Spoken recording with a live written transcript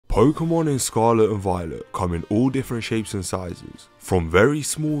Pokemon in Scarlet and Violet come in all different shapes and sizes, from very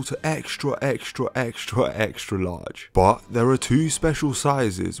small to extra large. But there are two special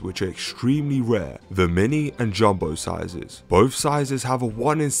sizes which are extremely rare, the mini and jumbo sizes. Both sizes have a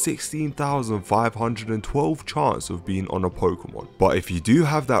 1 in 16,512 chance of being on a Pokemon. But if you do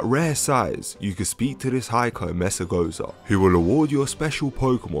have that rare size, you can speak to this hiker Mesagoza, who will award you a special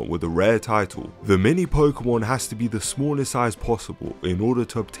Pokemon with a rare title. The mini Pokemon has to be the smallest size possible in order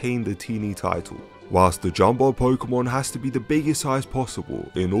to obtain the teeny title, whilst the jumbo Pokemon has to be the biggest size possible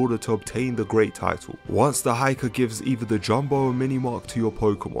in order to obtain the great title. Once the hiker gives either the jumbo or mini mark to your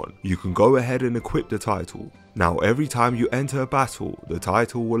Pokemon, you can go ahead and equip the title. Now every time you enter a battle, the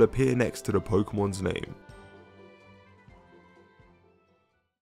title will appear next to the Pokemon's name.